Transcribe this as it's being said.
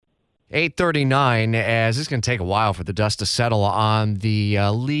8:39, as it's going to take a while for the dust to settle on the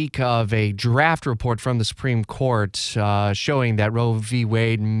leak of a draft report from the Supreme Court showing that Roe v.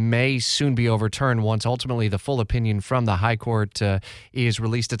 Wade may soon be overturned once ultimately the full opinion from the High Court is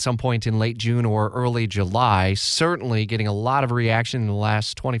released at some point in late June or early July. Certainly getting a lot of reaction in the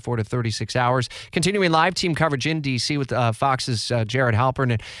last 24 to 36 hours. Continuing live team coverage in D.C. with Fox's Jared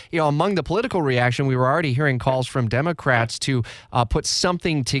Halpern. And, among the political reaction, we were already hearing calls from Democrats to put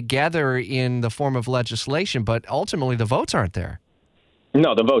something together in the form of legislation, but ultimately the votes aren't there.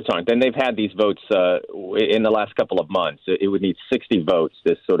 No, the votes aren't. And they've had these votes in the last couple of months. It would need 60 votes,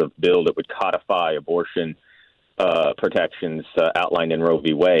 this sort of bill that would codify abortion protections outlined in Roe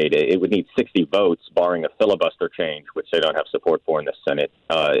v. Wade. It would need 60 votes, barring a filibuster change, which they don't have support for in the Senate.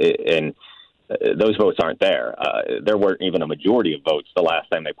 And those votes aren't there. There weren't even a majority of votes the last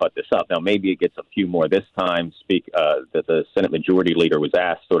time they put this up. Now, maybe it gets a few more this time. That the Senate Majority Leader was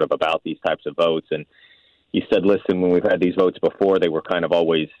asked sort of about these types of votes, and he said, listen, when we've had these votes before, they were kind of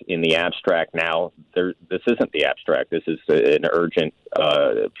always in the abstract. Now, this isn't the abstract. This is an urgent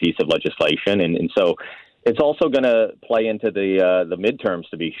piece of legislation, and so it's also going to play into the midterms,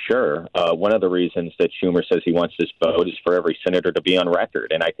 to be sure. One of the reasons that Schumer says he wants this vote is for every senator to be on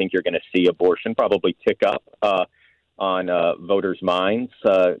record. And I think you're going to see abortion probably tick up on voters' minds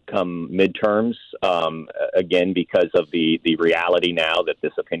come midterms, again, because of the reality now that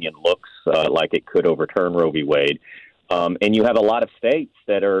this opinion looks like it could overturn Roe v. Wade. And you have a lot of states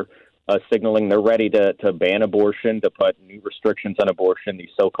that are signaling they're ready to ban abortion, to put new restrictions on abortion,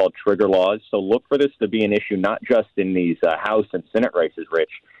 these so-called trigger laws. So look for this to be an issue not just in these House and Senate races, Rich,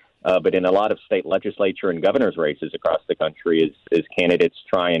 but in a lot of state legislature and governor's races across the country as candidates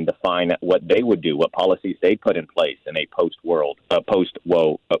try and define what they would do, what policies they put in place in a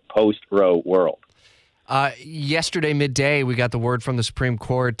post-Roe world. Yesterday midday, we got the word from the Supreme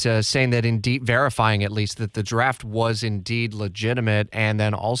Court saying that indeed, verifying at least, that the draft was indeed legitimate, and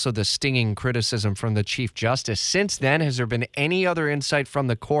then also the stinging criticism from the Chief Justice. Since then, has there been any other insight from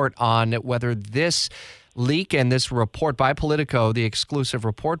the court on whether this leak and this report by Politico, the exclusive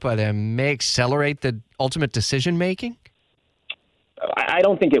report by them, may accelerate the ultimate decision-making? I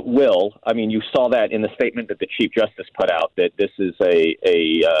don't think it will. I mean, you saw that in the statement that the Chief Justice put out, that this is a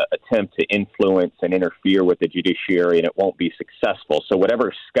attempt to influence and interfere with the judiciary, and it won't be successful. So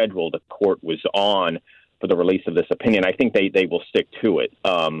whatever schedule the court was on for the release of this opinion, I think they will stick to it.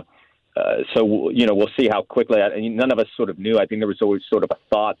 So, we'll see how quickly. None of us sort of knew. I think there was always sort of a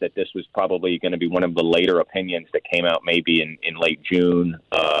thought that this was probably going to be one of the later opinions that came out maybe in late June.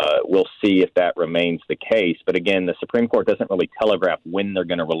 We'll see if that remains the case. But again, the Supreme Court doesn't really telegraph when they're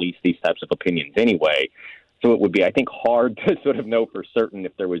going to release these types of opinions anyway. So it would be, I think, hard to sort of know for certain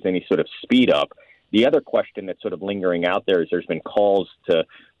if there was any sort of speed up. The other question that's sort of lingering out there is there's been calls to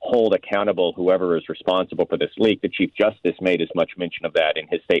hold accountable whoever is responsible for this leak. The Chief Justice made as much mention of that in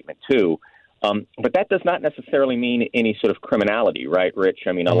his statement, too. But that does not necessarily mean any sort of criminality, right, Rich?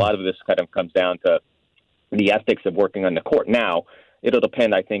 I mean, a lot of this kind of comes down to the ethics of working on the court. Now, it'll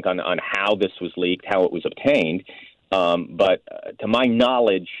depend, I think, on how this was leaked, how it was obtained. But to my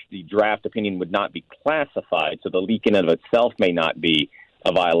knowledge, the draft opinion would not be classified, so the leak in and of itself may not be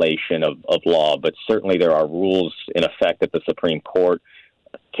a violation of law, but certainly there are rules in effect at the Supreme Court.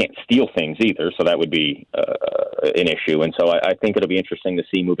 Can't steal things either, so that would be an issue. And so I think it'll be interesting to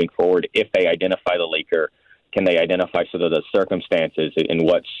see moving forward if they identify the leaker. Can they identify sort of the circumstances and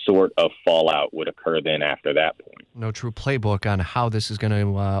what sort of fallout would occur then after that point? No true playbook on how this is going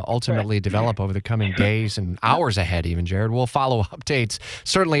to ultimately develop over the coming days and hours ahead even, Jared. We'll follow updates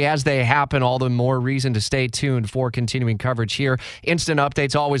certainly as they happen. All the more reason to stay tuned for continuing coverage here. Instant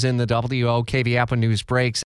updates always in the WOKV app when news breaks.